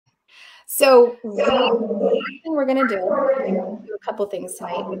So the first thing we're gonna do a couple things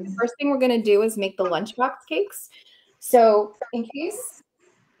tonight. But the first thing we're gonna do is make the lunchbox cakes. So in case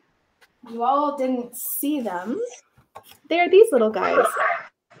you all didn't see them, they're these little guys.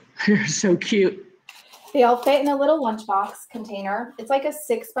 You're so cute. They all fit in a little lunchbox container. It's like a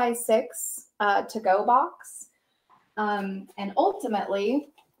 6x6 to-go box. And ultimately,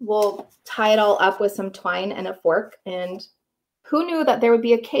 we'll tie it all up with some twine and a fork. And who knew that there would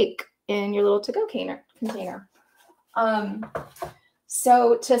be a cake in your little to-go container?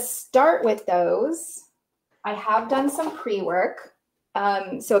 So to start with those, I have done some pre-work.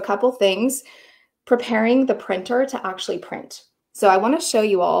 So a couple things, preparing the printer to actually print. So I want to show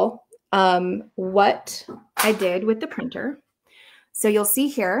you all what I did with the printer. So you'll see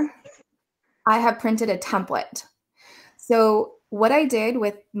here, I have printed a template. So what I did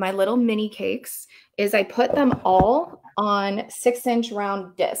with my little mini cakes is I put them all on 6-inch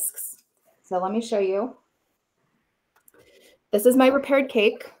round discs. So let me show you. This is my prepared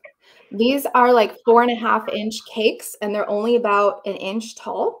cake. These are like 4.5-inch cakes, and they're only about 1 inch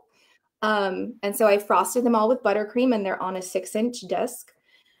tall. And so I frosted them all with buttercream, and they're on a 6-inch disc.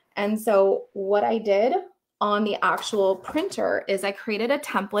 And so what I did on the actual printer is I created a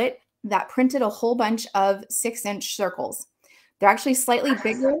template that printed a whole bunch of 6-inch circles. They're actually slightly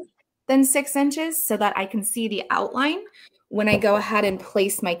bigger than 6 inches so that I can see the outline when I go ahead and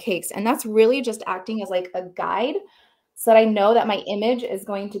place my cakes. And that's really just acting as like a guide so that I know that my image is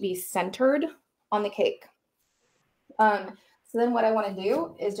going to be centered on the cake. So then what I want to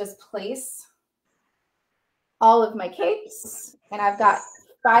do is just place all of my cakes, and I've got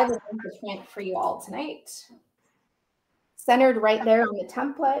 5 of them to print for you all tonight. Centered right there on the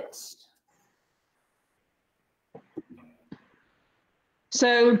template.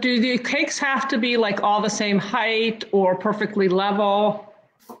 So do the cakes have to be like all the same height or perfectly level?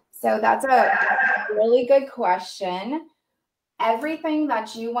 So that's a really good question. Everything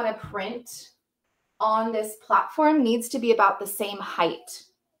that you want to print on this platform needs to be about the same height.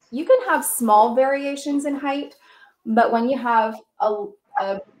 You can have small variations in height, but when you have a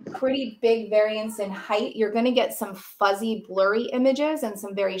pretty big variance in height, you're going to get some fuzzy, blurry images and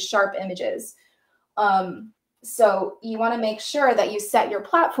some very sharp images. So you want to make sure that you set your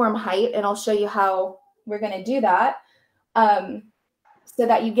platform height, and I'll show you how we're going to do that, so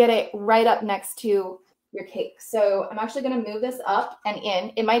that you get it right up next to your cake. So I'm actually going to move this up and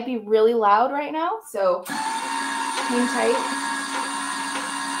in. It might be really loud right now, so hang tight.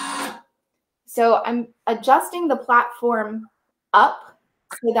 So I'm adjusting the platform up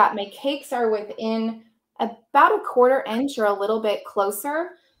so that my cakes are within about 1/4 inch or a little bit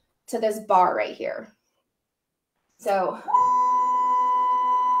closer to this bar right here. So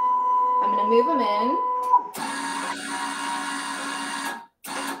I'm going to move them in.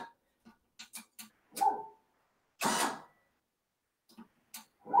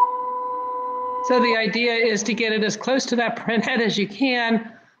 So the idea is to get it as close to that printhead as you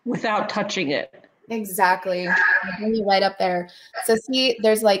can without touching it. Exactly. Bring you right up there. So see,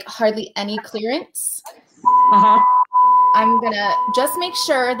 there's like hardly any clearance. I'm going to just make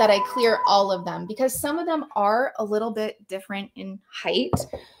sure that I clear all of them because some of them are a little bit different in height.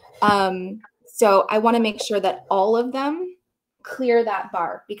 So I want to make sure that all of them clear that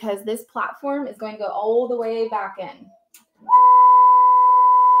bar because this platform is going to go all the way back in.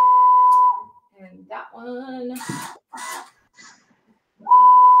 And that one.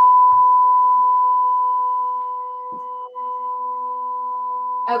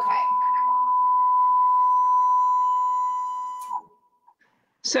 Okay.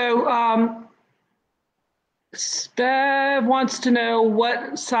 So Bev wants to know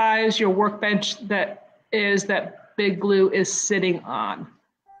what size your workbench that Big Glue is sitting on.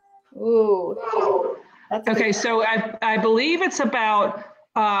 Ooh. Okay, so I believe it's about,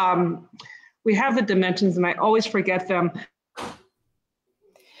 we have the dimensions and I always forget them.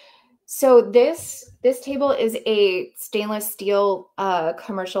 So this table is a stainless steel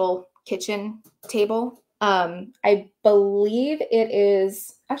commercial kitchen table. I believe it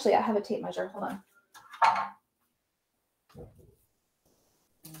is, actually I have a tape measure, hold on.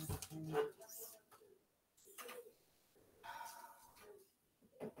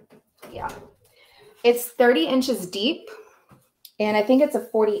 Yeah, it's 30 inches deep and I think it's a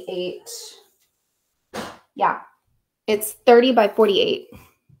 48. Yeah, it's 30 by 48.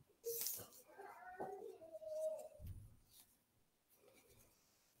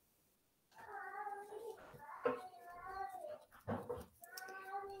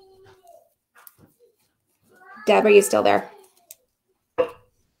 Deb, are you still there?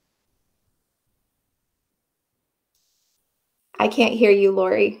 I can't hear you,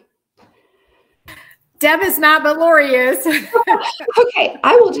 Lori. Deb is not, but Lori is. Okay,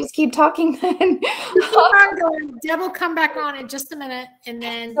 I will just keep talking then. Keep on going. Deb will come back on in just a minute, and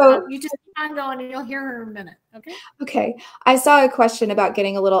then you just keep on going, and you'll hear her in a minute. Okay. Okay. I saw a question about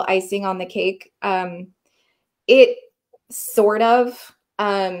getting a little icing on the cake. It sort of,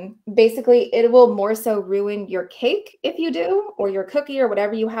 basically, it will more so ruin your cake if you do, or your cookie or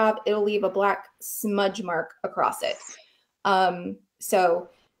whatever you have. It'll leave a black smudge mark across it. So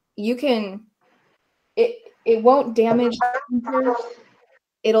you can, it won't damage the printer.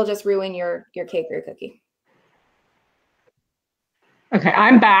 It'll just ruin your cake or your cookie. Okay,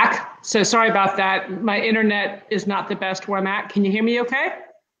 I'm back. So sorry about that. My internet is not the best where I'm at. Can you hear me okay?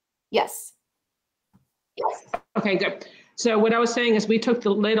 Yes. Yes. Okay, good. So what I was saying is we took the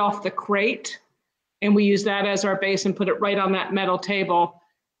lid off the crate and we used that as our base and put it right on that metal table,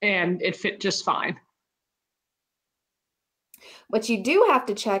 and it fit just fine. What you do have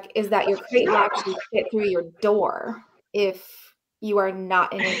to check is that your crate will actually fit through your door if you are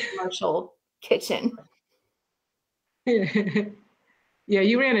not in a commercial kitchen. Yeah,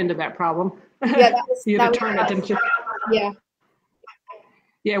 you ran into that problem. Yeah, you had to turn it, didn't you? Yeah.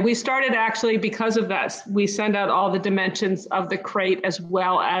 Yeah, we started actually because of that. We send out all the dimensions of the crate as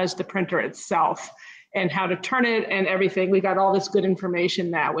well as the printer itself and how to turn it and everything. We got all this good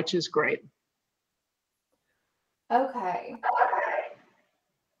information now, which is great. Okay.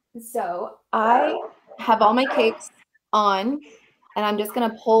 So I have all my cakes on, and I'm just going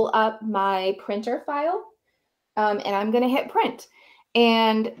to pull up my printer file, and I'm going to hit print.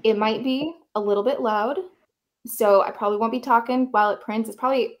 And it might be a little bit loud, so I probably won't be talking while it prints. It's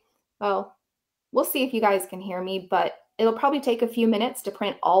probably, well, we'll see if you guys can hear me, but it'll probably take a few minutes to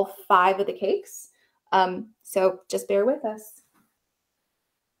print all 5 of the cakes. So just bear with us.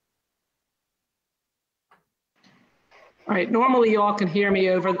 All right, normally you all can hear me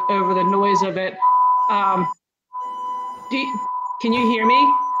over the noise of it. Can you hear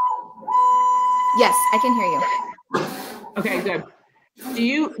me? Yes, I can hear you. Okay, good. Do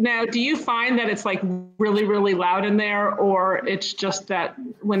you find that it's like really, really loud in there, or it's just that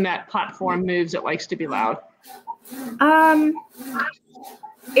when that platform moves, it likes to be loud?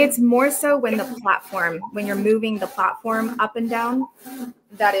 It's more so when you're moving the platform up and down,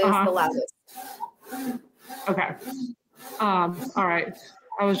 that is the loudest. Okay. All right.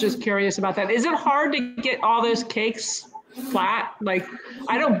 I was just curious about that. Is it hard to get all those cakes flat? Like,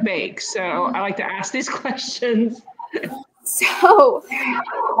 I don't bake, so I like to ask these questions. So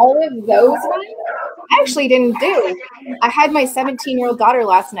all of those ones I actually didn't do. I had my 17-year-old daughter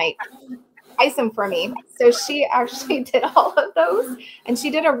last night ice them for me. So she actually did all of those, and she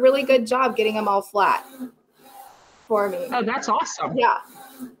did a really good job getting them all flat for me. Oh, that's awesome. Yeah.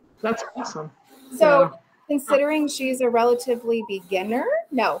 That's awesome. So considering she's a relatively beginner,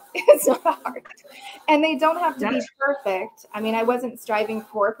 no, it's not hard. And they don't have to be perfect. I mean, I wasn't striving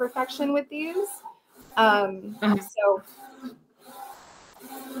for perfection with these. So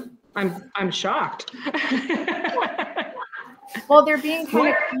I'm shocked. Well, they're being kind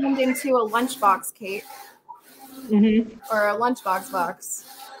of turned into a lunchbox cake, or a lunchbox box.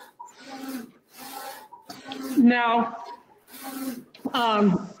 Now,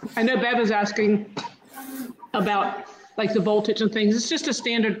 I know Bev is asking about like the voltage and things. It's just a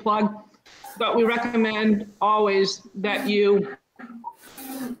standard plug, but we recommend always that you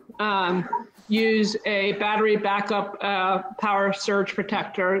use a battery backup power surge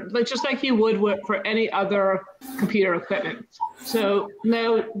protector, just like you would for any other computer equipment. So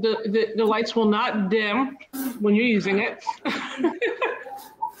no, the lights will not dim when you're using it.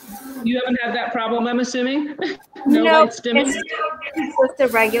 You haven't had that problem, I'm assuming? No lights dimming? It's just a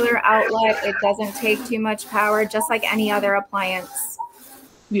regular outlet. It doesn't take too much power, just like any other appliance.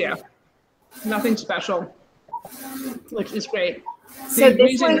 Yeah, nothing special, which is great. So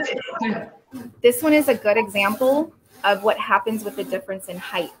this one is a good example of what happens with the difference in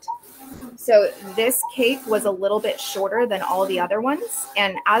height. So this cake was a little bit shorter than all the other ones.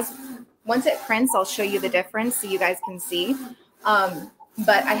 And once it prints, I'll show you the difference so you guys can see.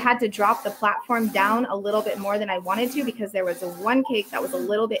 But I had to drop the platform down a little bit more than I wanted to because there was one cake that was a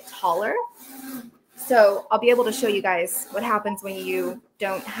little bit taller. So I'll be able to show you guys what happens when you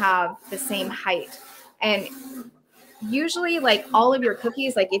don't have the same height. And usually, like all of your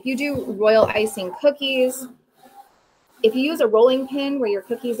cookies, like if you do royal icing cookies, if you use a rolling pin where your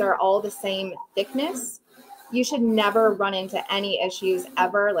cookies are all the same thickness, you should never run into any issues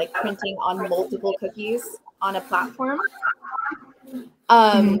ever, like printing on multiple cookies on a platform.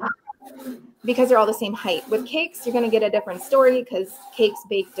 Because they're all the same height. With cakes, you're going to get a different story because cakes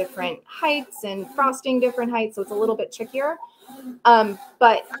bake different heights and frosting different heights, so it's a little bit trickier.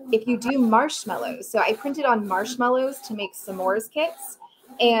 But if you do marshmallows, so I printed on marshmallows to make s'mores kits,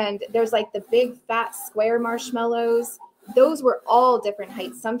 and there's like the big fat square marshmallows. Those were all different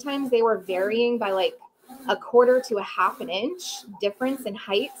heights. Sometimes they were varying by like a quarter to a half an inch difference in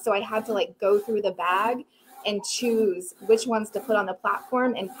height. So I had to like go through the bag and choose which ones to put on the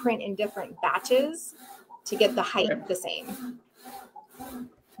platform and print in different batches to get the height the same.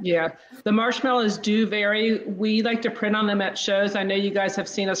 Yeah, the marshmallows do vary. We like to print on them at shows. I know you guys have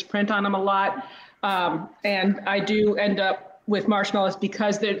seen us print on them a lot. And I do end up with marshmallows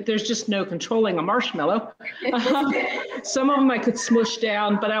because there's just no controlling a marshmallow. Some of them I could smush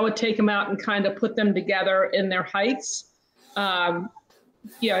down, but I would take them out and kind of put them together in their heights.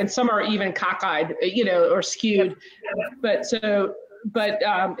 Yeah, and some are even cockeyed, you know, or skewed. But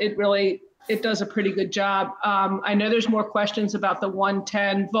it does a pretty good job. I know there's more questions about the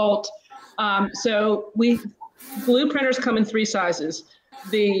 110 volt. So blue printers come in 3 sizes.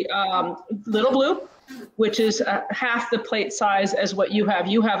 The little blue, which is half the plate size as what you have.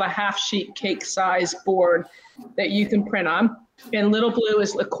 You have a half sheet cake size board that you can print on. And little blue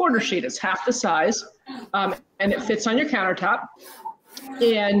is a quarter sheet. It's half the size, and it fits on your countertop.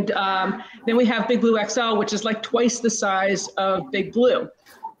 And then we have Big Blue XL, which is like twice the size of Big Blue.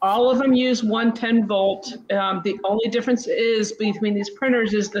 All of them use 110 volt. The only difference is between these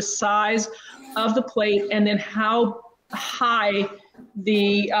printers is the size of the plate and then how high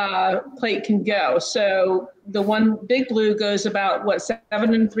the plate can go. So the one Big Blue goes about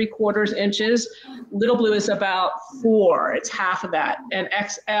 7 3/4 inches. Little Blue is about 4. It's half of that. And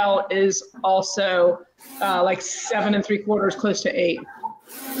XL is also like 7 3/4, close to 8.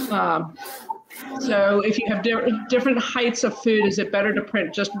 So if you have different heights of food, is it better to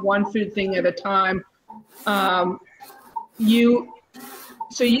print just one food thing at a time? So you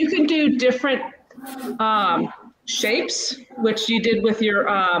can do different shapes, which you did with your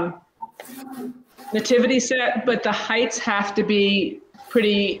nativity set, but the heights have to be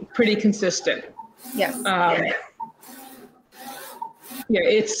pretty consistent. Yes. Yeah,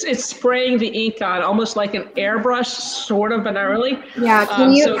 it's spraying the ink on almost like an airbrush, sort of, but not really. Yeah. So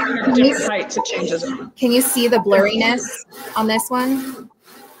different heights, it changes it. Can you see the blurriness on this one?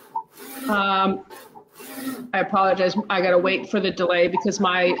 I apologize. I got to wait for the delay because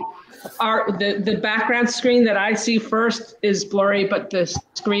the background screen that I see first is blurry, but the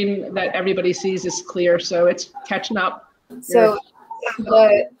screen that everybody sees is clear. So it's catching up. So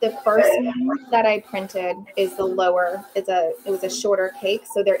the first one that I printed is the lower. It was a shorter cake,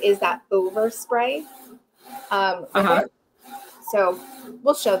 so there is that overspray. So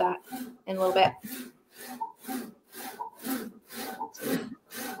we'll show that in a little bit.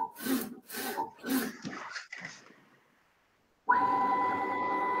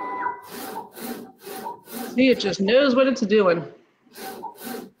 See, it just knows what it's doing.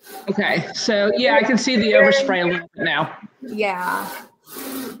 Okay, so yeah, I can see the overspray a little bit now. Yeah.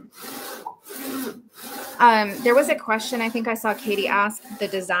 There was a question I think I saw Katie ask, the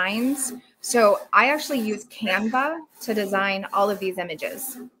designs. So I actually use Canva to design all of these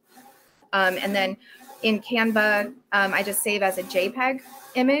images. And then in Canva, I just save as a JPEG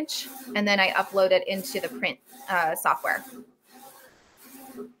image, and then I upload it into the print software.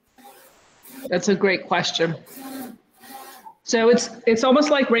 That's a great question. So it's almost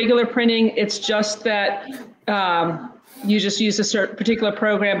like regular printing. It's just that you just use a certain particular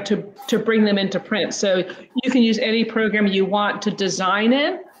program to bring them into print. So you can use any program you want to design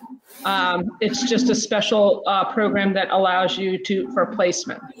in. It's just a special program that allows you for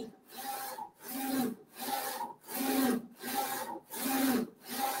placement.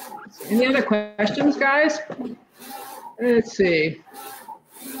 Any other questions, guys? Let's see.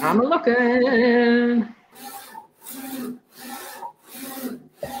 I'm looking.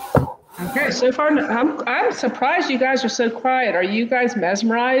 Okay, so far I'm surprised you guys are so quiet. Are you guys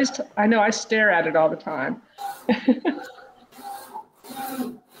mesmerized? I know I stare at it all the time.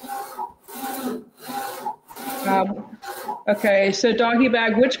 Okay, so Doggy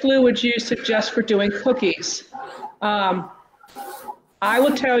Bag, which glue would you suggest for doing cookies? I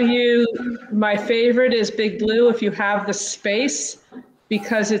will tell you my favorite is Big Blue if you have the space,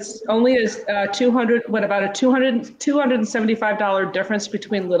 because it's only about a $275 difference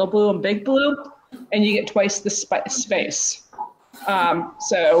between Little Blue and Big Blue, and you get twice the space.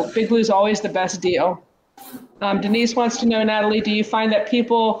 So Big Blue is always the best deal. Denise wants to know, Natalie, do you find that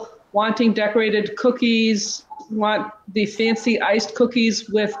people wanting decorated cookies want the fancy iced cookies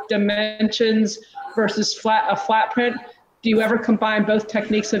with dimensions versus a flat print? Do you ever combine both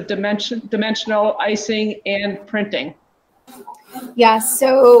techniques of dimensional icing and printing? Yeah,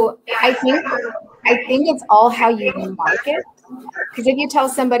 so I think it's all how you market Because if you tell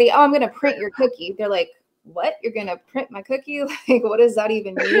somebody, oh, I'm going to print your cookie, they're like, what? You're going to print my cookie? Like, what does that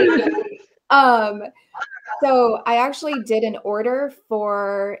even mean? So I actually did an order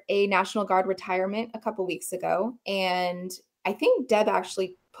for a National Guard retirement a couple weeks ago. And I think Deb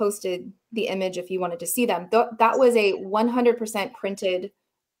actually posted the image if you wanted to see them. That was a 100% printed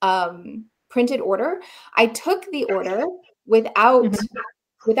order. I took the order without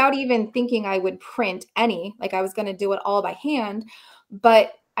even thinking I would print any, like I was going to do it all by hand.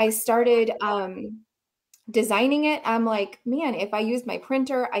 But I started designing it. I'm like, man, if I used my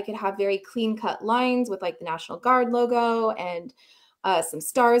printer, I could have very clean cut lines with like the National Guard logo and some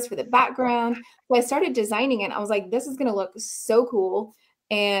stars for the background. So I started designing it. I was like, this is going to look so cool.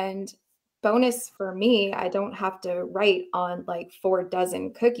 And bonus for me, I don't have to write on like 4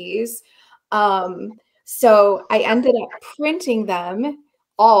 dozen cookies. So I ended up printing them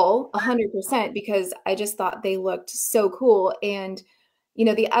all 100% because I just thought they looked so cool. And you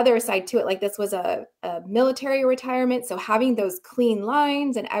know, the other side to it, like this was a military retirement. So having those clean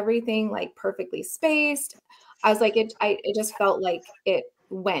lines and everything like perfectly spaced, I was like, it just felt like it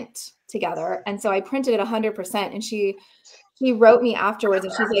went together. And so I printed it 100%. And she wrote me afterwards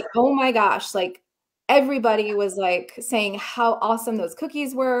and she's like, oh my gosh, like everybody was like saying how awesome those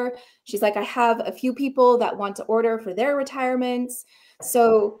cookies were. She's like, I have a few people that want to order for their retirements.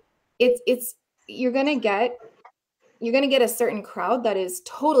 So you're going to get a certain crowd that is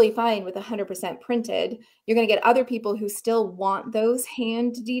totally fine with 100% printed. You're going to get other people who still want those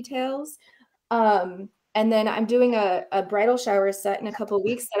hand details. And then I'm doing a bridal shower set in a couple of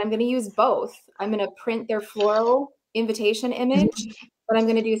weeks that I'm going to use both. I'm going to print their floral invitation image, but I'm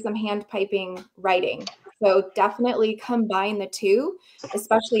going to do some hand piping writing. So definitely combine the two,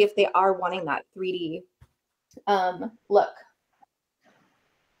 especially if they are wanting that 3D look.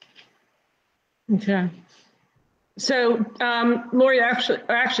 Okay. So, Lori,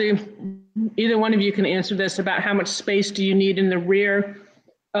 actually, either one of you can answer this about how much space do you need in the rear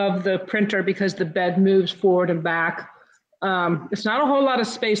of the printer because the bed moves forward and back. It's not a whole lot of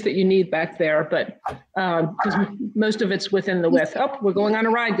space that you need back there, but because most of it's within the width. Oh, we're going on a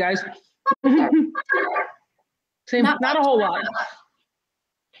ride, guys. See, not a whole lot.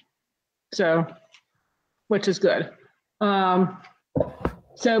 So, which is good.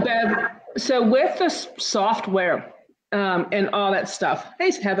 So, Bev, so with the software and all that stuff,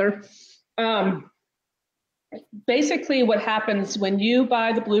 hey, Heather, basically what happens when you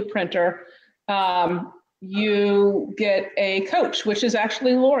buy the Blue printer, you get a coach, which is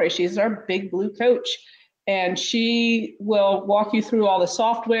actually Lori. She's our big Blue coach. And she will walk you through all the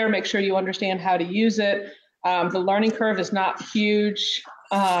software, make sure you understand how to use it. The learning curve is not huge.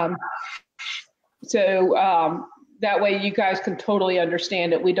 That way you guys can totally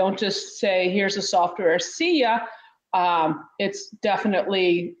understand it. We don't just say, here's the software, see ya. It's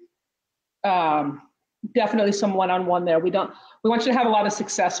definitely some one-on-one there. We want you to have a lot of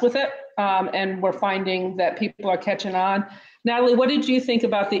success with it. And we're finding that people are catching on. Natalie, what did you think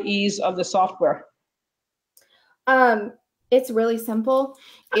about the ease of the software? It's really simple.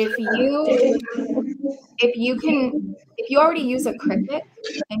 If you already use a Cricut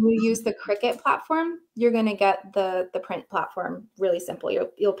and you use the Cricut platform, you're going to get the print platform really simple.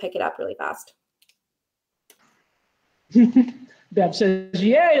 You'll pick it up really fast. Deb says,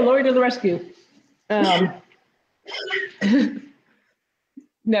 yay, Lori to the rescue.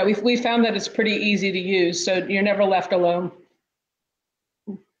 No, we found that it's pretty easy to use, so you're never left alone,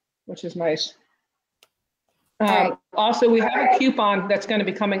 which is nice. Right. Also, we have a coupon that's going to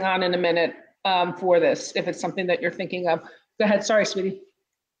be coming on in a minute for this, if it's something that you're thinking of. Go ahead. Sorry, sweetie.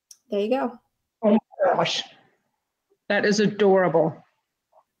 There you go. Oh my gosh. That is adorable.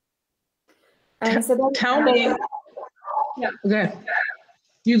 So tell me. Yeah. Okay.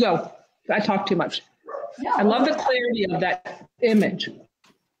 You go. I talk too much. Yeah. I love the clarity of that image.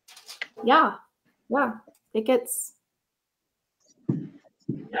 Yeah. Yeah. It gets.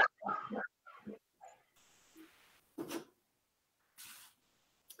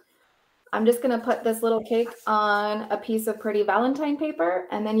 I'm just going to put this little cake on a piece of pretty Valentine paper,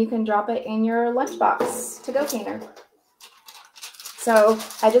 and then you can drop it in your lunchbox to-go container. So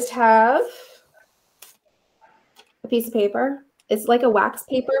I just have a piece of paper. It's like a wax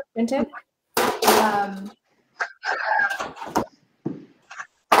paper printed.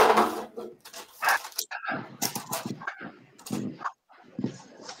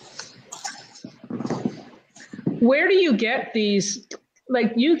 Where do you get these?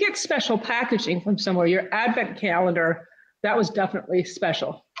 Like, you get special packaging from somewhere. Your advent calendar, that was definitely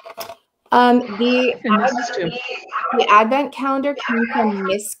special. The advent calendar came from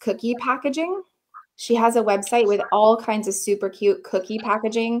Miss Cookie Packaging. She has a website with all kinds of super cute cookie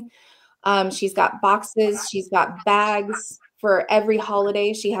packaging. She's got boxes, she's got bags for every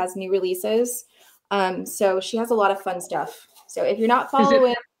holiday. She has new releases. So she has a lot of fun stuff. So if you're not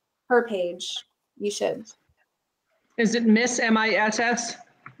following her page, you should. Is it Miss MISS?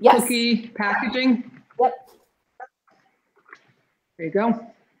 Yes. Cookie packaging? Yep. There you go.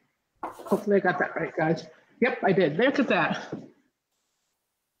 Hopefully I got that right, guys. Yep, I did. Look at that.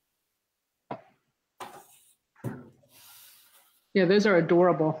 Yeah, those are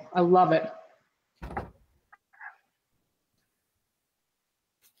adorable. I love it.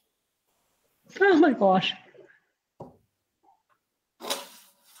 Oh my gosh.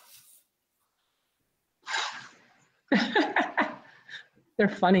 They're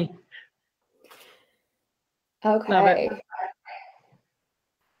funny. Okay. Love it.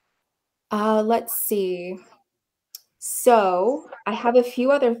 Let's see. So I have a few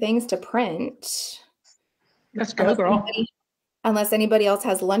other things to print. Let's go, girl. Unless anybody else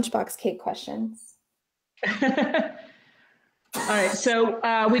has lunchbox cake questions. All right, so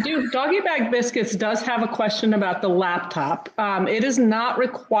we do, Doggy Bag Biscuits does have a question about the laptop. It is not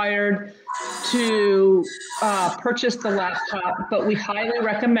required to purchase the laptop, but we highly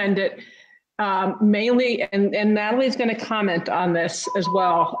recommend it. Mainly, and Natalie's going to comment on this as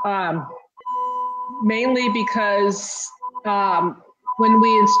well, mainly because when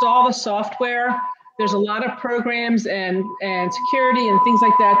we install the software, there's a lot of programs and security and things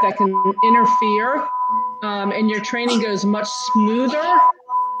like that that can interfere, and your training goes much smoother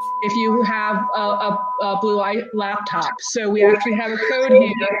if you have a blue light laptop. So we actually have a code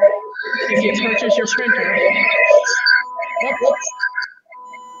here if you purchase your printer. Oh,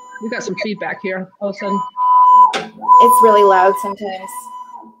 we got some feedback here all of a sudden. It's really loud sometimes.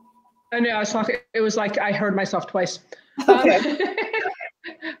 I know, I was talking, it was like I heard myself twice. Okay.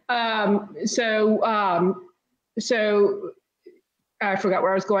 So I forgot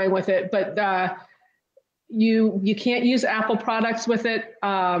where I was going with it, but you can't use Apple products with it.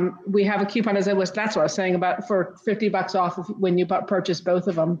 We have a coupon, that's what I was saying about, for $50 off when you purchase both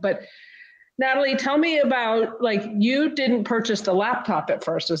of them. But Natalie, tell me about, like, you didn't purchase the laptop at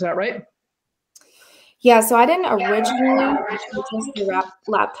first, is that right? Yeah, so I didn't originally purchase the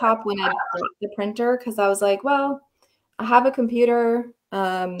laptop when I bought the printer because I was like, well, I have a computer.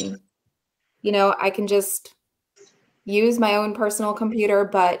 You know, I can just use my own personal computer.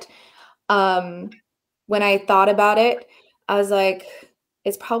 But when I thought about it, I was like,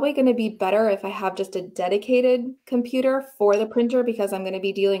 it's probably going to be better if I have just a dedicated computer for the printer because I'm going to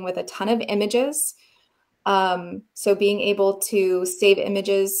be dealing with a ton of images. So being able to save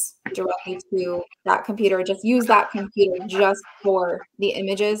images directly to that computer, just use that computer just for the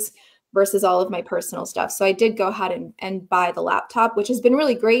images versus all of my personal stuff. So I did go ahead and buy the laptop, which has been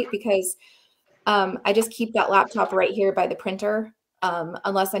really great because I just keep that laptop right here by the printer,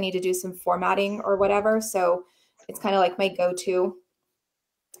 unless I need to do some formatting or whatever. So it's kind of like my go-to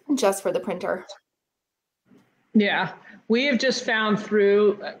just for the printer. Yeah, we have just found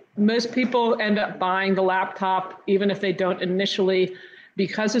through, most people end up buying the laptop, even if they don't initially,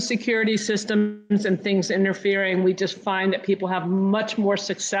 because of security systems and things interfering. We just find that people have much more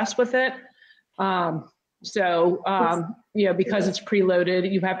success with it. You know, because it's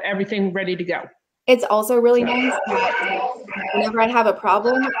preloaded, you have everything ready to go. It's also really nice that whenever I have a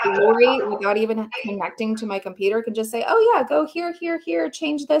problem, Lori, without even connecting to my computer, can just say, oh yeah, go here, here, here,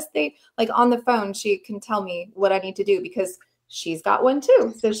 change this thing. Like on the phone, she can tell me what I need to do because she's got one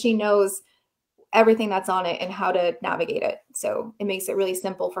too. So she knows everything that's on it and how to navigate it. So it makes it really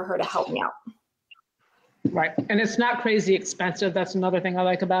simple for her to help me out. Right, and it's not crazy expensive. That's another thing I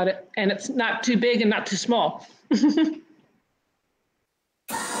like about it. And it's not too big and not too small.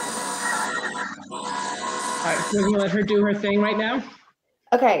 All right, we're gonna let her do her thing right now.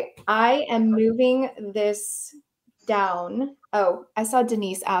 Okay, I am moving this down. Oh, I saw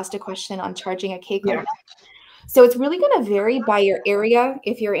Denise asked a question on charging a cake. Yeah. So it's really going to vary by your area.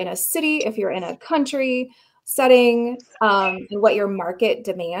 If you're in a city, if you're in a country setting, and what your market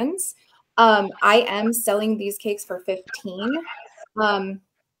demands. I am selling these cakes for $15.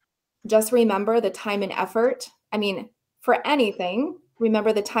 Just remember the time and effort. I mean, for anything,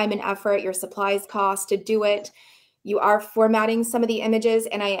 remember the time and effort, your supplies cost to do it. You are formatting some of the images,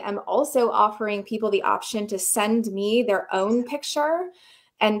 and I am also offering people the option to send me their own picture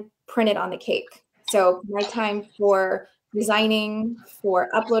and print it on the cake. So my time for designing, for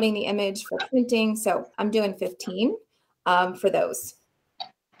uploading the image, for printing. So I'm doing 15 for those.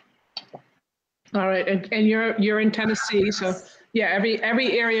 All right, and you're in Tennessee, so yeah, every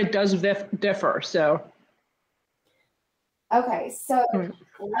area does differ. So Okay, so let me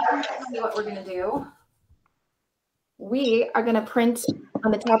tell you what we're gonna do. We are gonna print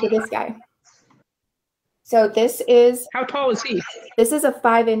on the top of this guy. So this is, how tall is he? This is a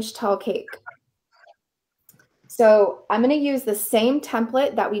 5-inch tall cake. So I'm gonna use the same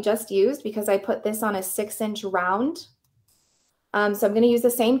template that we just used because I put this on a 6-inch round. So I'm gonna use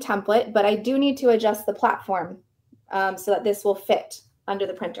the same template, but I do need to adjust the platform so that this will fit under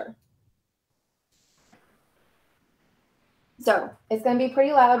the printer. So it's going to be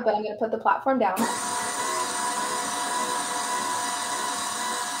pretty loud, but I'm going to put the platform down.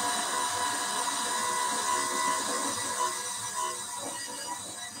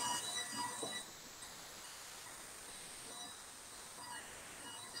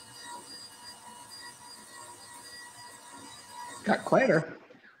 Got quieter.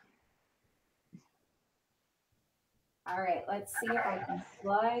 All right, let's see if I can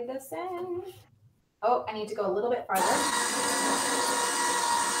slide this in. Oh, I need to go a little bit farther.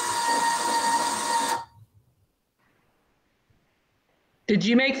 Did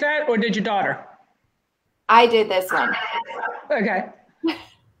you make that or did your daughter? I did this one. Okay.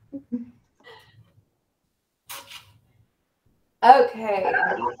 Okay,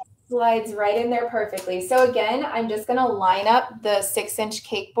 slides right in there perfectly. So again, I'm just gonna line up the 6-inch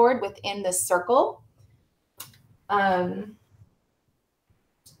cake board within the circle. It's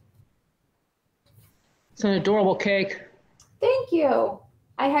an adorable cake. Thank you.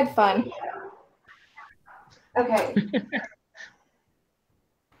 I had fun. Okay.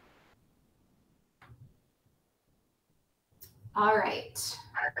 All right.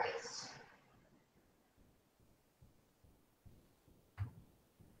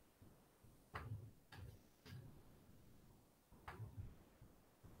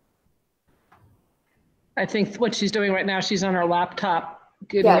 I think what she's doing right now, she's on her laptop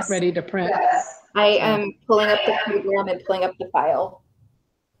getting it ready to print. Yes. I am pulling up the program and pulling up the file.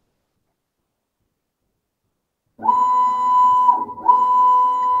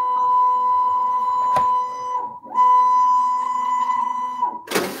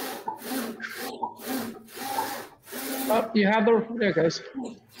 Oh, you have the, there it goes.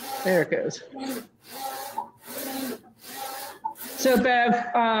 There it goes. So Bev,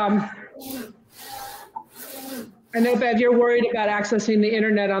 I know, Bev, you're worried about accessing the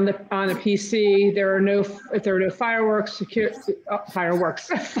internet on a PC. If there are no firewalls,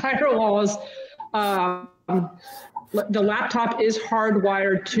 firewalls. The laptop is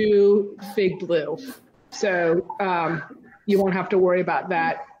hardwired to Big Blue, so you won't have to worry about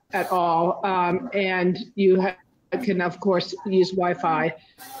that at all. And you can, of course, use Wi-Fi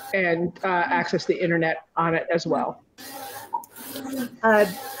and access the internet on it as well.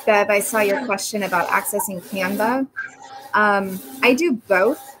 Bev, I saw your question about accessing Canva. I do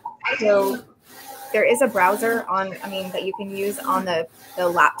both. So there is a browser that you can use on the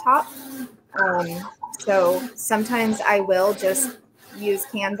laptop. So sometimes I will just use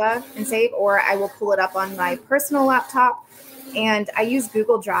Canva and save, or I will pull it up on my personal laptop. And I use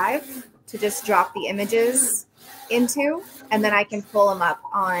Google Drive to just drop the images into, and then I can pull them up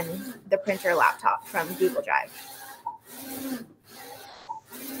on the printer laptop from Google Drive.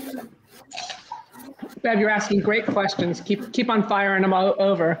 Bev, you're asking great questions. Keep on firing them all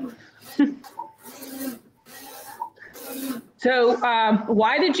over. So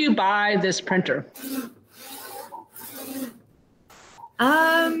why did you buy this printer?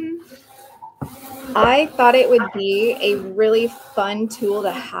 I thought it would be a really fun tool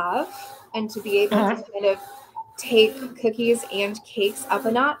to have and to be able to kind of take cookies and cakes up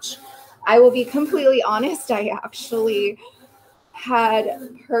a notch. I will be completely honest, I actually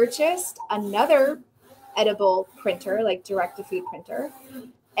had purchased another edible printer, like direct-to-food printer,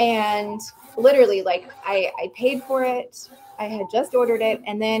 and literally, like, I paid for it. I had just ordered it,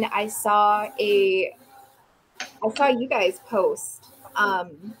 and then I saw you guys post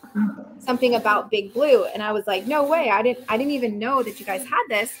something about Big Blue, and I was like, no way, I didn't even know that you guys had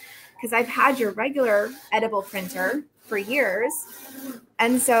this, because I've had your regular edible printer for years.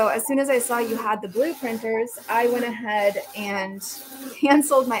 And so as soon as I saw you had the blue printers, I went ahead and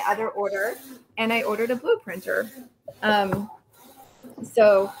canceled my other order, and I ordered a blue printer.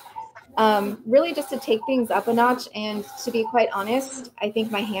 Really just to take things up a notch, and to be quite honest, I think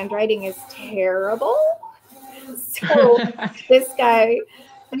my handwriting is terrible. So this guy,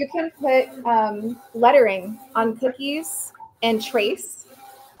 you can put lettering on cookies and trace.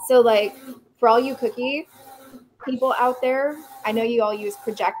 So like for all you cookie people out there, I know you all use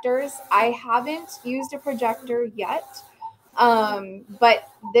projectors. I haven't used a projector yet, but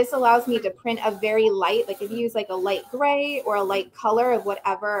this allows me to print a very light, like if you use like a light gray or a light color of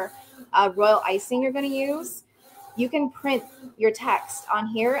whatever royal icing you're going to use, you can print your text on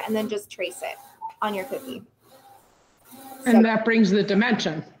here and then just trace it on your cookie. And that brings the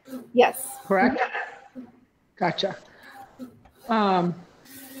dimension. Yes. Correct? Gotcha. So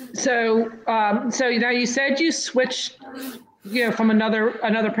now you said you switched, from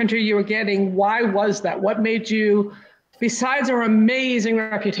another printer you were getting. Why was that? What made you, besides our amazing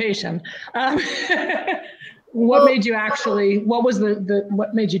reputation, what made you actually? What was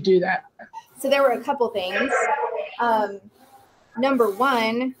what made you do that? So there were a couple things. Number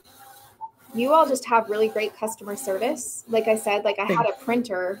one, you all just have really great customer service. Like I said, I had a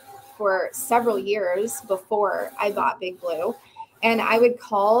printer for several years before I bought Big Blue, and I would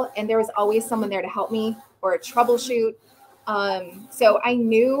call and there was always someone there to help me or troubleshoot. So I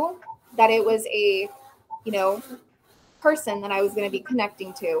knew that it was a, person that I was going to be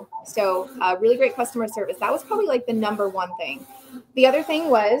connecting to. So really great customer service. That was probably the number one thing. The other thing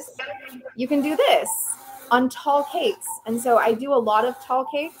was you can do this on tall cakes. And so I do a lot of tall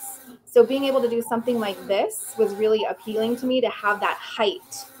cakes. So being able to do something like this was really appealing to me, to have that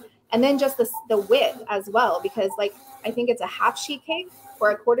height. And then just the width as well, because I think it's a half sheet cake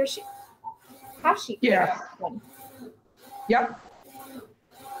or a quarter sheet. Half sheet cake. Yeah. Yep.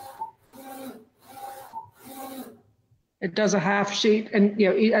 It does a half sheet. And,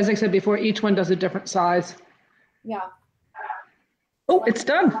 as I said before, each one does a different size. Yeah. Oh, it's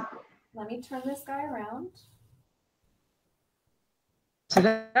done. Let me turn this guy around. So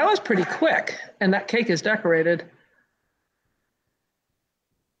that was pretty quick. And that cake is decorated.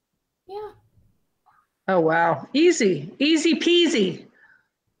 Yeah. Oh, wow. Easy peasy.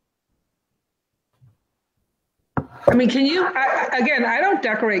 I mean, can you, again, I don't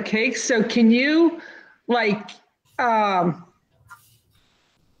decorate cakes. So can you where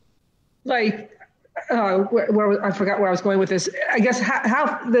I forgot where I was going with this. I guess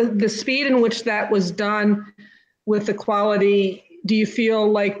how the speed in which that was done with the quality, do you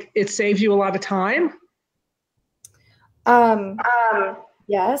feel like it saves you a lot of time?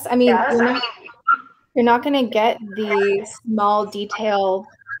 Yes. I mean, you're not going to get the small detail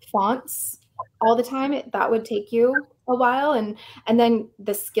fonts all the time. That would take you a while. And then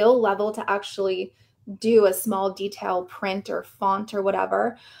the skill level to actually do a small detail print or font or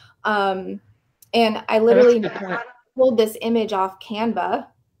whatever. And I literally pulled this image off Canva,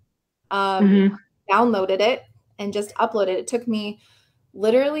 downloaded it, and just uploaded it. It took me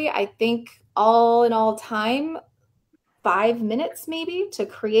literally, I think all in all time, 5 minutes maybe to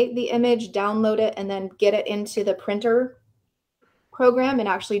create the image, download it, and then get it into the printer program and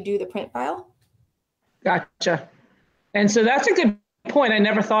actually do the print file. Gotcha. And so that's a good point. I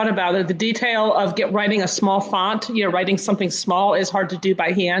never thought about it. The detail of writing a small font, writing something small is hard to do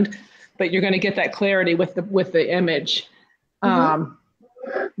by hand, but you're going to get that clarity with the image,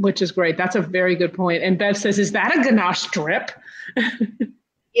 which is great. That's a very good point. And Bev says, is that a ganache strip?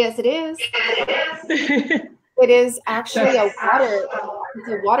 Yes, it is. It is actually a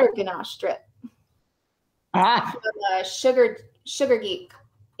water ganache strip. Sugar Geek.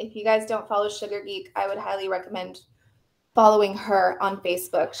 If you guys don't follow Sugar Geek, I would highly recommend following her on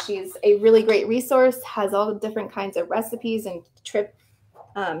Facebook. She's a really great resource, has all different kinds of recipes and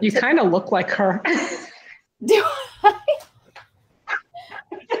you kind of look like her. Do I?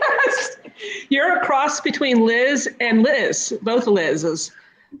 Yes. You're a cross between Liz and Liz, both Liz's.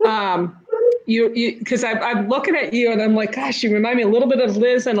 Because I'm looking at you and I'm like, gosh, you remind me a little bit of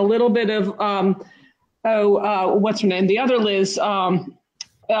Liz and a little bit of what's her name? The other Liz.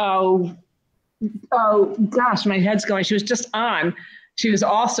 Oh gosh, my head's going. She was just on. She was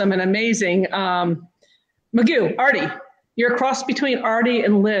awesome and amazing. Magoo, Artie. You're a cross between Artie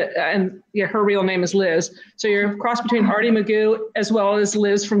and Liz, and her real name is Liz. So you're a cross between Artie Magoo as well as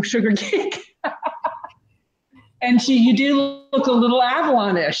Liz from Sugar Geek. And you do look a little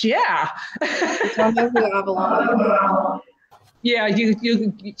Avalon-ish, yeah. Avalon. Yeah,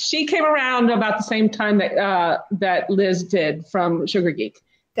 she came around about the same time that Liz did from Sugar Geek.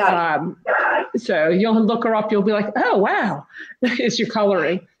 Got it. So you'll look her up, you'll be like, oh wow, it's your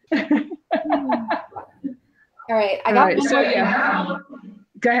coloring. All right,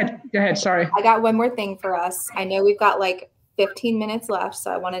 Go ahead, sorry. I got one more thing for us. I know we've got 15 minutes left,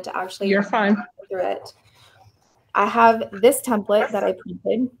 so I wanted to actually You're fine. Go through it. I have this template that I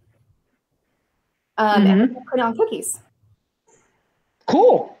printed and I put it on cookies.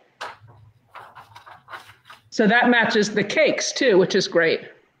 Cool. So that matches the cakes too, which is great.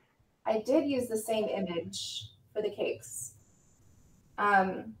 I did use the same image for the cakes.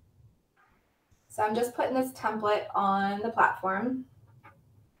 So I'm just putting this template on the platform.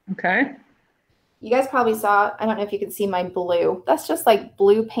 Okay. You guys probably saw, I don't know if you can see my blue. That's just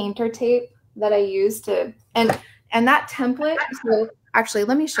blue painter tape that I use to, and And that template, so actually,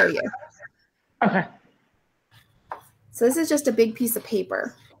 let me show you. Okay. So this is just a big piece of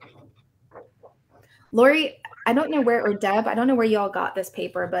paper. Lori, I don't know where, or Deb, I don't know where y'all got this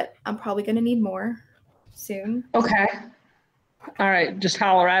paper, but I'm probably going to need more soon. Okay. All right. Just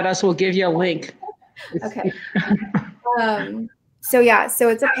holler at us. We'll give you a link. Okay. So yeah, so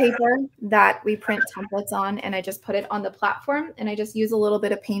it's a paper that we print templates on, and I just put it on the platform, and I just use a little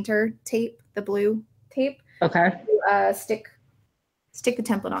bit of painter tape, the blue tape. Okay. To, stick the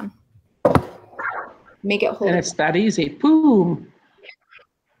template on. Make it hold. And it's that easy. Boom.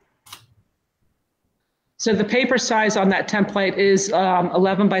 So the paper size on that template is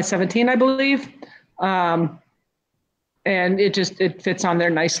 11 by 17, I believe. And it fits on there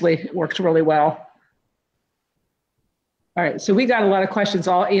nicely. It works really well. All right, so we got a lot of questions.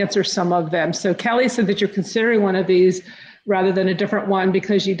 I'll answer some of them. So Kelly said that you're considering one of these rather than a different one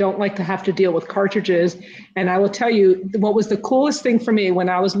because you don't like to have to deal with cartridges. And I will tell you what was the coolest thing for me when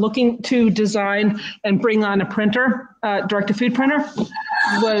I was looking to design and bring on a printer, direct-to-food printer,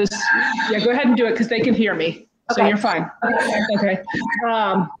 was, yeah, go ahead and do it because they can hear me. So you're fine. Okay.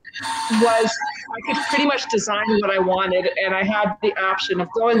 Was I could pretty much design what I wanted, and I had the option of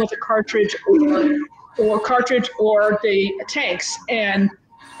going with a cartridge or the tanks. And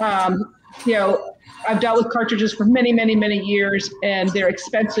you know, I've dealt with cartridges for many, many, many years, and they're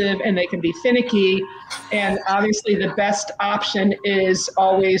expensive and they can be finicky. And obviously the best option is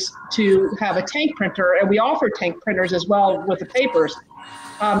always to have a tank printer, and we offer tank printers as well with the papers.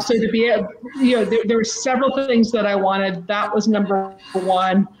 So to be able, you know, there were several things that I wanted. That was number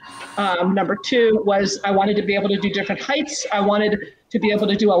one. Number two was I wanted to be able to do different heights. I wanted to be able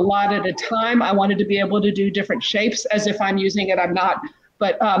to do a lot at a time. I wanted to be able to do different shapes, as if I'm using it, I'm not.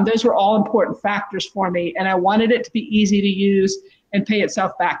 But those were all important factors for me. And I wanted it to be easy to use and pay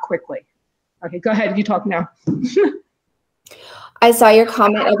itself back quickly. Okay, go ahead. You talk now. I saw your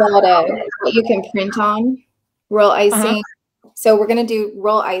comment about what you can print on, roll icing. So we're going to do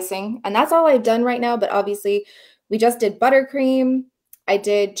roll icing. And that's all I've done right now. But obviously, we just did buttercream. I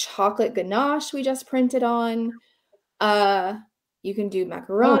did chocolate ganache we just printed on. You can do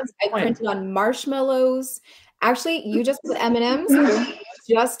macarons. I printed on marshmallows. Actually, you just put M&Ms. I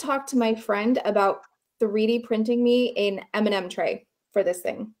just talked to my friend about 3D printing me an M&M tray for this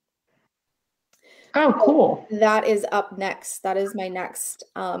thing. Oh, cool. So that is up next. That is my next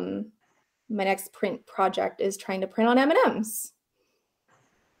print project, is trying to print on M&Ms.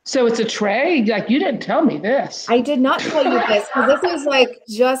 So it's a tray? Like, you didn't tell me this. I did not tell you this, because this was like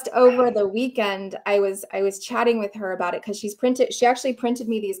just over the weekend. I was chatting with her about it because she actually printed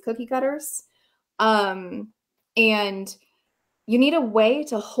me these cookie cutters. And you need a way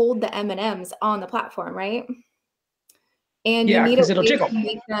to hold the M&Ms on the platform, right? And you need a way to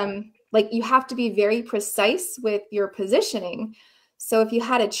make them, like, you have to be very precise with your positioning. So if you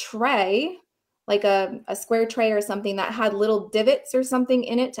had a tray, like a square tray or something that had little divots or something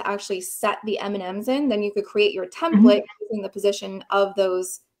in it to actually set the M&Ms in, then you could create your template using the position of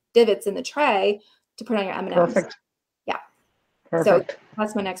those divots in the tray to print on your M&Ms. Perfect. Yeah. Perfect. So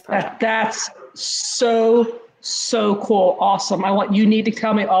that's my next project. That's so cool. Awesome. You need to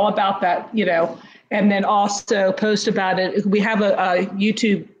tell me all about that, you know, and then also post about it. We have a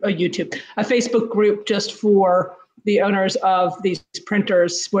Facebook group just for the owners of these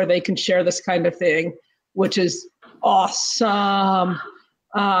printers where they can share this kind of thing, which is awesome.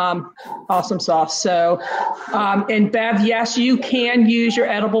 Awesome sauce. So, and Bev, yes, you can use your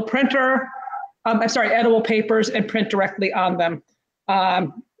edible printer. Edible papers and print directly on them.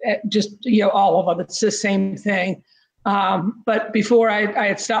 Just, you know, all of them, it's the same thing. But before I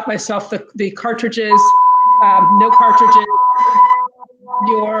had stopped myself, the cartridges, no cartridges.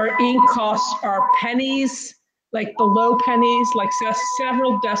 Your ink costs are pennies, like below pennies, like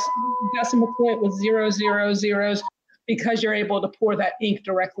several decimal point with 0, 0, zeros, because you're able to pour that ink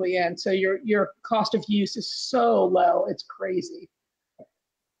directly in. So your cost of use is so low, it's crazy.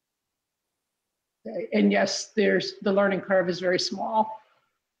 Okay. And yes, the learning curve is very small.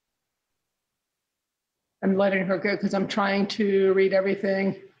 I'm letting her go because I'm trying to read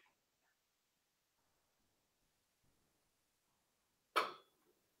everything.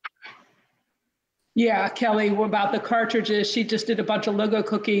 Yeah, Kelly, about the cartridges, she just did a bunch of logo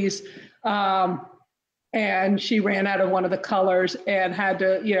cookies, and she ran out of one of the colors and had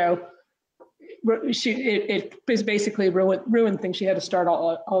to, you know, it basically ruined things. She had to start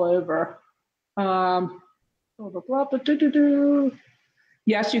all over.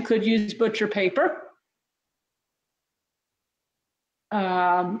 Yes, you could use butcher paper.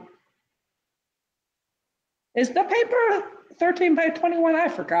 Is the paper 13 by 21, I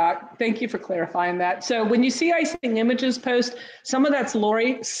forgot. Thank you for clarifying that. So when you see Icing Images post, some of that's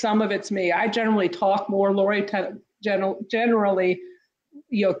Lori, some of it's me. I generally talk more. Lori generally,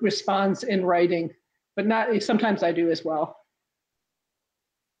 responds in writing, but not, sometimes I do as well.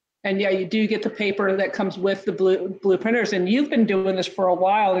 And yeah, you do get the paper that comes with the blue printers, and you've been doing this for a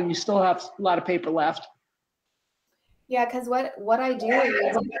while and you still have a lot of paper left. Yeah, because what I do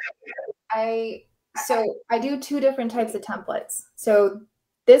is I do two different types of templates. So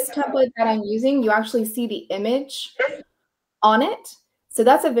this template that I'm using, you actually see the image on it. So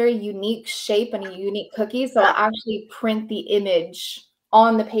that's a very unique shape and a unique cookie. So I'll actually print the image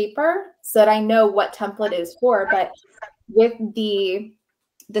on the paper so that I know what template is for. But with the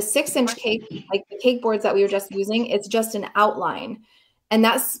 6-inch cake, like the cake boards that we were just using, it's just an outline. And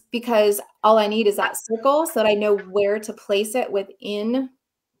that's because all I need is that circle so that I know where to place it within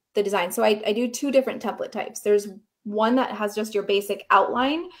the design. So I do two different template types. There's one that has just your basic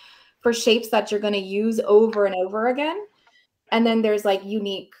outline for shapes that you're going to use over and over again. And then there's like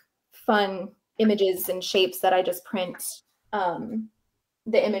unique, fun images and shapes that I just print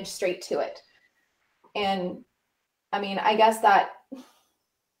the image straight to it. And I mean, I guess that,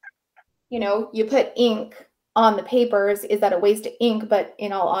 you put ink on the papers. Is that a waste of ink? But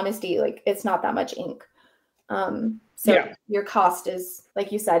in all honesty, like it's not that much ink. So yeah. Your cost is,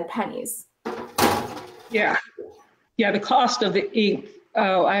 like you said, pennies. Yeah. Yeah. The cost of the ink.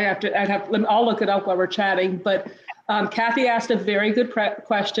 Oh, I'll look it up while we're chatting, but Kathy asked a very good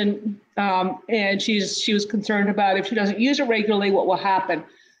question. And she was concerned about if she doesn't use it regularly, what will happen?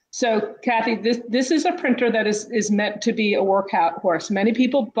 So Kathy, this is a printer that is meant to be a workhorse. Many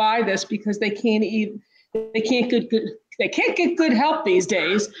people buy this because they can't get good help these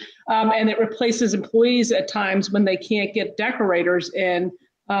days. And it replaces employees at times when they can't get decorators in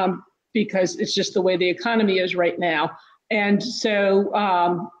because it's just the way the economy is right now. And so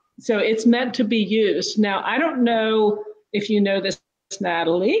it's meant to be used. Now, I don't know if you know this,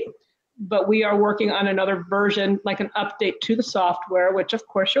 Natalie, but we are working on another version, like an update to the software, which of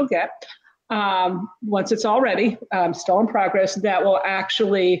course you'll get once it's all ready, still in progress, that will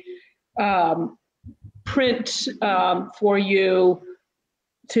actually print for you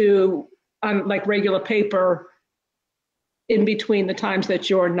on like regular paper in between the times that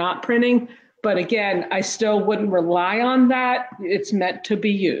you're not printing. But again, I still wouldn't rely on that. It's meant to be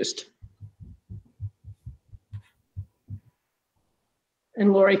used.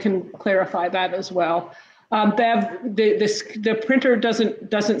 And Lori can clarify that as well. Bev, the printer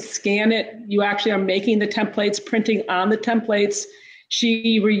doesn't scan it. You actually are making the templates, printing on the templates.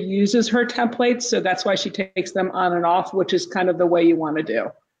 She reuses her templates, so that's why she takes them on and off, which is kind of the way you want to do.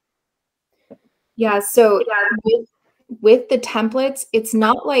 Yeah, so with the templates, it's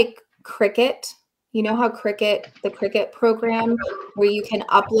not like Cricut. You know how the Cricut program where you can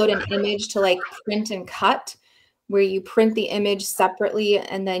upload an image to like print and cut, where you print the image separately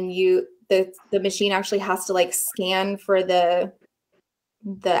and then the machine actually has to like scan for the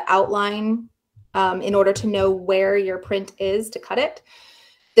outline in order to know where your print is to cut it.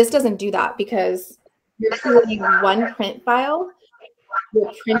 This doesn't do that because you're creating one print file,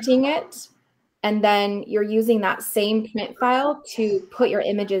 you're printing it, and then you're using that same print file to put your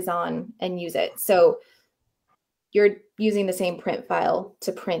images on and use it. So you're using the same print file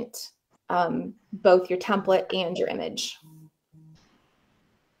to print both your template and your image.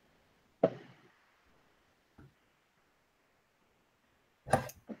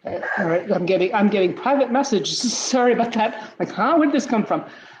 Okay. All right, I'm getting private messages. Sorry about that. Like, huh? Where did this come from?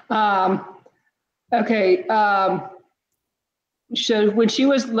 Okay. So when she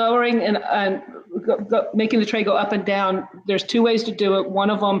was lowering and making the tray go up and down, there's two ways to do it. One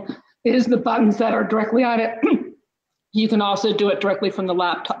of them is the buttons that are directly on it. You can also do it directly from the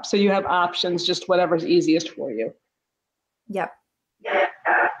laptop. So you have options, just whatever's easiest for you. Yep.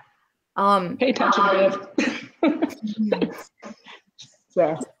 Pay attention, Viv.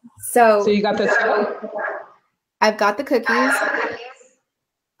 So you got this. I've got the cookies.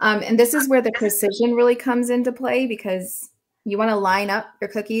 And this is where the precision really comes into play because you want to line up your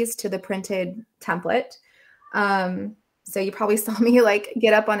cookies to the printed template. So you probably saw me like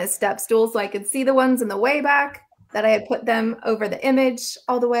get up on a step stool so I could see the ones in the way back that I had put them over the image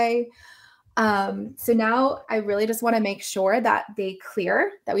all the way. So now I really just want to make sure that they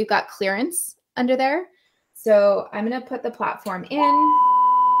clear, that we've got clearance under there. So I'm going to put the platform in.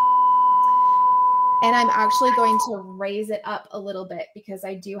 And I'm actually going to raise it up a little bit because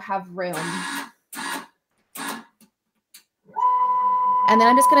I do have room. And then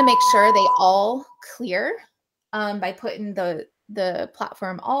I'm just going to make sure they all clear by putting the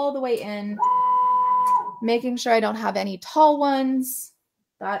platform all the way in. Making sure I don't have any tall ones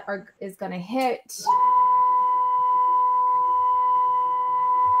that is going to hit.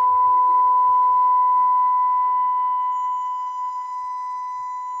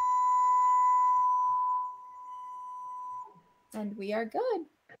 And we are good.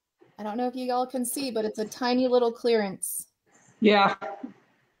 I don't know if you all can see, but it's a tiny little clearance. Yeah,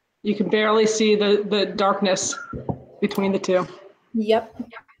 you can barely see the darkness between the two. Yep.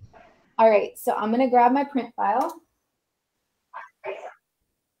 All right, so I'm going to grab my print file.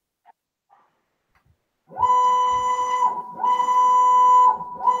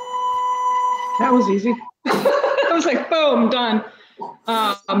 That was easy. I was like, boom, done.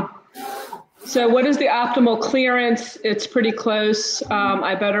 So what is the optimal clearance? It's pretty close.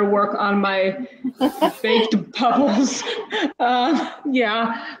 I better work on my baked bubbles.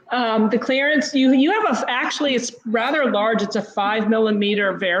 The clearance, you have actually, it's rather large. It's a 5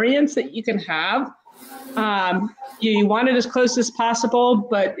 millimeter variance that you can have. You want it as close as possible,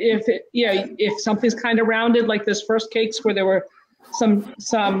 but if something's kind of rounded, like those first cakes where there were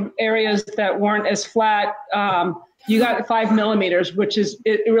some areas that weren't as flat, you got 5 millimeters, which is,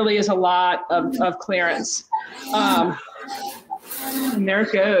 it really is a lot of clearance. And there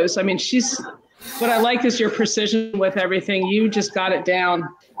it goes. I mean, what I like is your precision with everything. You just got it down.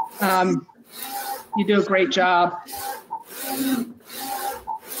 You do a great job.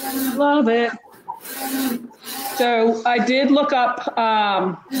 Love it. So I did look up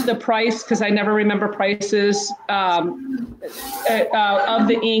the price because I never remember prices of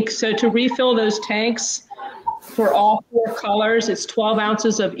the ink. So to refill those tanks for all 4 colors, it's 12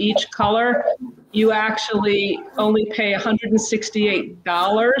 ounces of each color. You actually only pay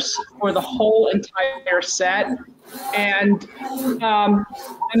 $168 for the whole entire set. And I'm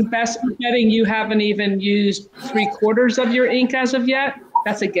best betting you haven't even used 3/4 of your ink as of yet.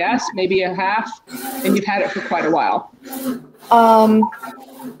 That's a guess, maybe a half, and you've had it for quite a while.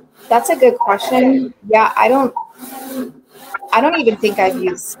 That's a good question. Yeah, I don't even think I've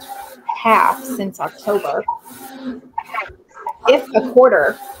used half since October. If a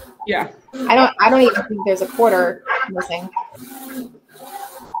quarter. Yeah. I don't even think there's a quarter missing.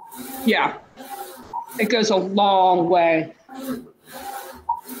 Yeah. It goes a long way.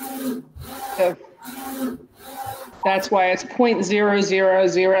 So that's why it's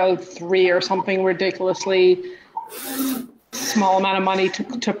 0.0003 or something ridiculously small amount of money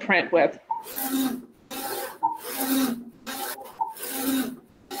to print with.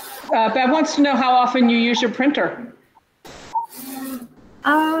 Bev wants to know how often you use your printer.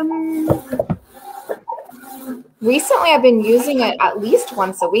 Recently I've been using it at least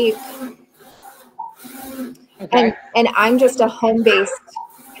once a week. Okay. And I'm just a home-based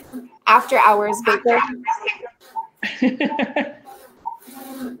after-hours baker.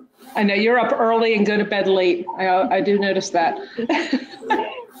 I know you're up early and go to bed late. I do notice that.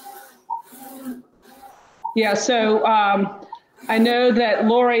 Yeah, so I know that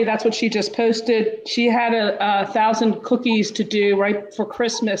Lori, that's what she just posted. She had 1,000 cookies to do right for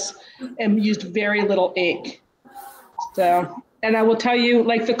Christmas and used very little ink. So, and I will tell you,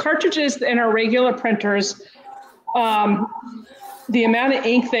 like the cartridges in our regular printers, the amount of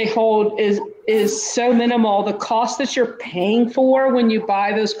ink they hold is so minimal. The cost that you're paying for when you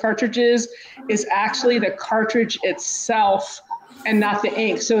buy those cartridges is actually the cartridge itself and not the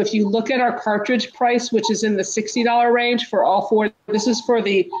ink. So if you look at our cartridge price, which is in the $60 range for all 4, this is for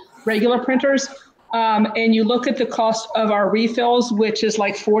the regular printers, and you look at the cost of our refills, which is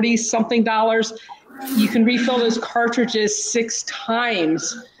like $40-something, you can refill those cartridges 6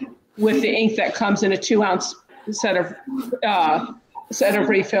 times with the ink that comes in a 2-ounce set of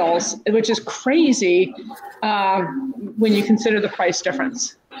refills, which is crazy when you consider the price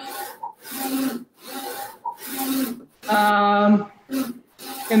difference. And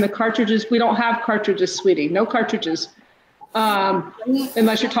the cartridges, we don't have cartridges, sweetie. No cartridges,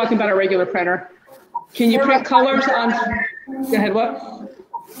 unless you're talking about a regular printer. Can you print colors on? Go ahead. What?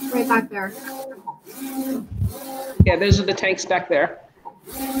 Right back there. Yeah, those are the tanks back there.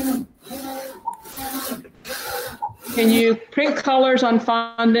 Can you print colors on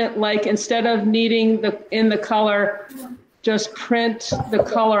fondant, like instead of needing in the color, just print the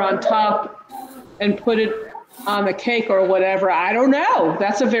color on top and put it on the cake or whatever? I don't know.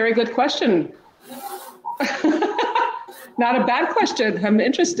 That's a very good question. Not a bad question. I'm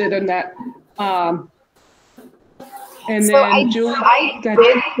interested in that. And so then I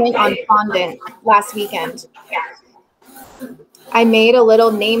did print on fondant last weekend. I made a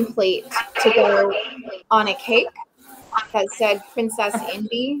little nameplate to go on a cake that said Princess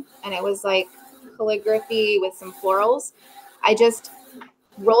Indy, and it was like calligraphy with some florals. I just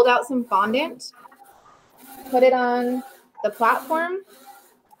rolled out some fondant, put it on the platform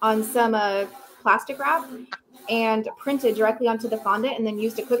on some plastic wrap and print it directly onto the fondant, and then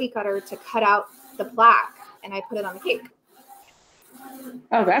used a cookie cutter to cut out the plaque, and I put it on the cake.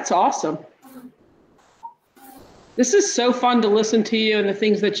 Oh, that's awesome. This is so fun to listen to you and the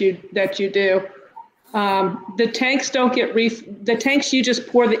things that you do. The tanks don't get the tanks you just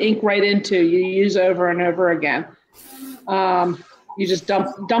pour the ink right into. You use over and over again. You just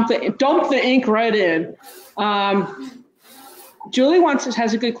dump the ink right in. Julie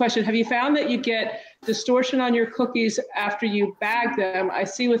has a good question. Have you found that you get distortion on your cookies after you bag them? I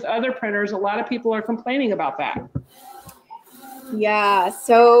see with other printers, a lot of people are complaining about that. Yeah,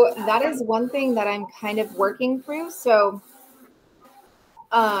 so that is one thing that I'm kind of working through. So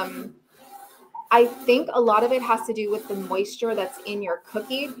I think a lot of it has to do with the moisture that's in your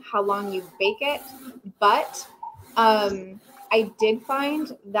cookie, how long you bake it. But I did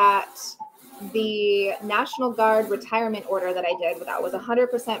find that the National Guard retirement order that I did, that was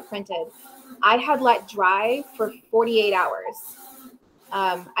 100% printed, I had let dry for 48 hours.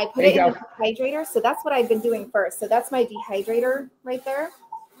 I put it in the dehydrator. So that's what I've been doing first. So that's my dehydrator right there.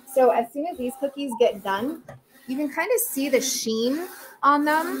 So as soon as these cookies get done, you can kind of see the sheen on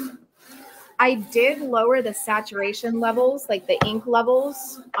them. I did lower the saturation levels, like the ink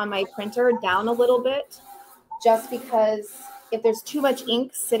levels on my printer down a little bit, just because if there's too much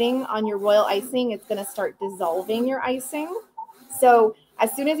ink sitting on your royal icing, it's going to start dissolving your icing. So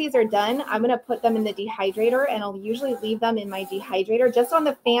as soon as these are done, I'm going to put them in the dehydrator, and I'll usually leave them in my dehydrator just on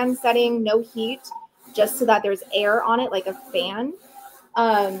the fan setting, no heat, just so that there's air on it like a fan.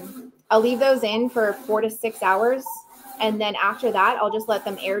 I'll leave those in for 4 to 6 hours. And then after that, I'll just let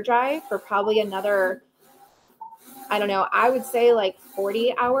them air dry for probably another, I don't know, I would say like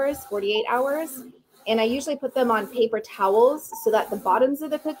 40 hours, 48 hours. And I usually put them on paper towels so that the bottoms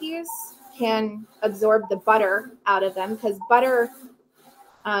of the cookies can absorb the butter out of them, because butter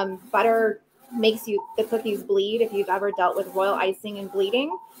makes the cookies bleed. If you've ever dealt with royal icing and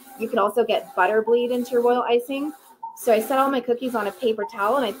bleeding, you could also get butter bleed into your royal icing. So I set all my cookies on a paper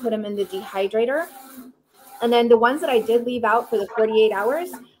towel and I put them in the dehydrator. And then the ones that I did leave out for the 48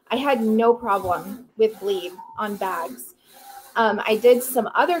 hours, I had no problem with bleed on bags. I did some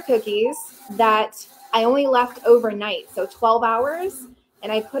other cookies that I only left overnight, so 12 hours,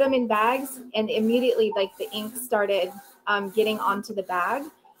 and I put them in bags, and immediately like the ink started getting onto the bag.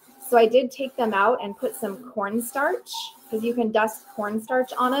 So I did take them out and put some cornstarch, because you can dust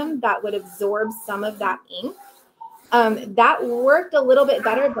cornstarch on them. That would absorb some of that ink. That worked a little bit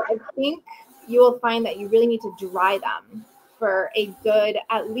better, but I think you will find that you really need to dry them for a good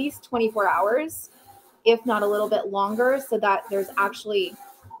at least 24 hours, if not a little bit longer, so that there's actually,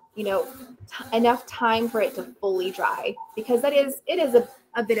 enough time for it to fully dry, because it is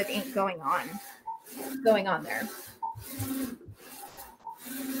a bit of ink going on there.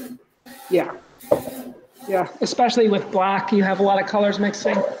 Yeah. Yeah. Especially with black, you have a lot of colors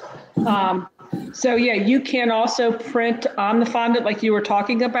mixing. So yeah, you can also print on the fondant like you were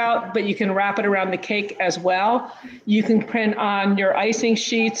talking about, but you can wrap it around the cake as well. You can print on your icing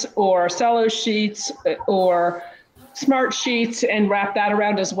sheets or cello sheets or smart sheets and wrap that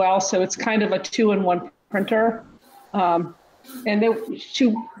around as well. So it's kind of a 2-in-1 printer. And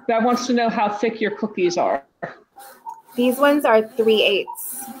that wants to know how thick your cookies are. These ones are 3/8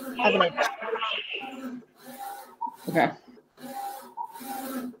 of an inch. Okay.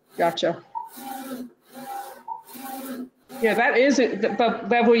 Gotcha. Yeah, that is it. But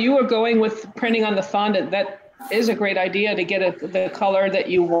where you were going with printing on the fondant, that is a great idea to get the color that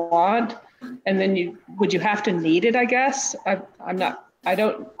you want. And then would you have to knead it, I guess? I don't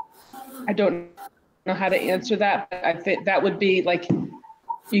know how to answer that. But I think that would be like,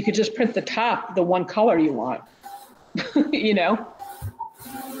 you could just print the top, the one color you want,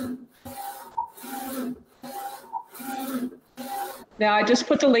 Now, I just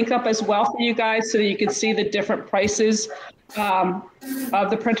put the link up as well for you guys so that you can see the different prices of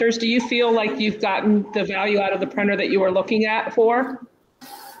the printers. Do you feel like you've gotten the value out of the printer that you were looking at for?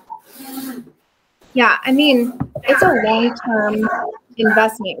 Yeah, I mean, it's a long-term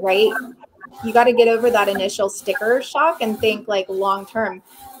investment, right? You got to get over that initial sticker shock and think like long-term.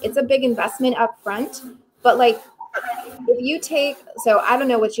 It's a big investment up front, but like if you so I don't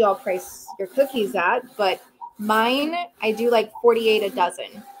know what you all price your cookies at, but mine, I do like 48 a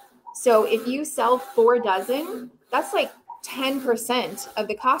dozen. So if you sell 4 dozen, that's like 10% of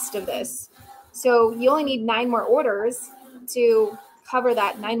the cost of this. So you only need 9 more orders to cover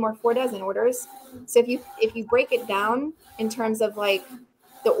that, 9 more 4 dozen orders. So if you break it down in terms of like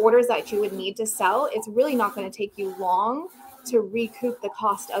the orders that you would need to sell, it's really not going to take you long to recoup the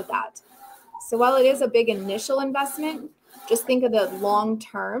cost of that. So while it is a big initial investment, just think of the long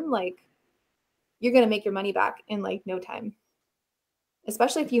term, like you're going to make your money back in like no time.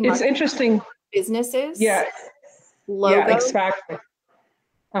 Especially if you It's market interesting. businesses. Yeah. Logo. Yeah, exactly.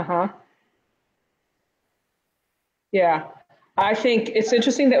 Uh-huh. Yeah. I think it's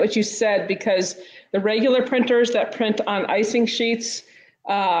interesting that what you said, because the regular printers that print on icing sheets,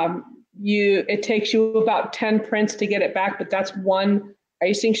 it takes you about 10 prints to get it back, but that's one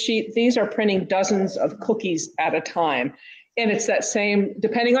icing sheet. These are printing dozens of cookies at a time. And it's that same,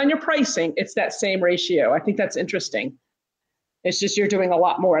 depending on your pricing, it's that same ratio. I think that's interesting. It's just you're doing a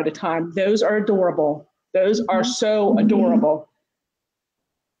lot more at a time. Those are adorable. Those are so adorable.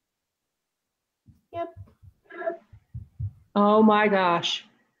 Yep. Oh my gosh.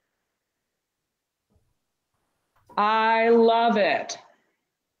 I love it.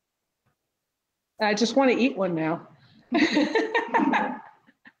 I just want to eat one now.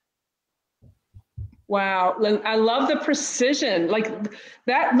 Wow. I love the precision. Like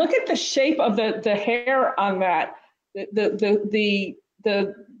that, look at the shape of the hair on that. The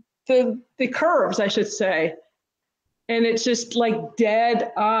curves, I should say. And it's just like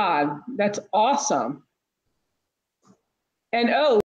dead on. That's awesome. And oh,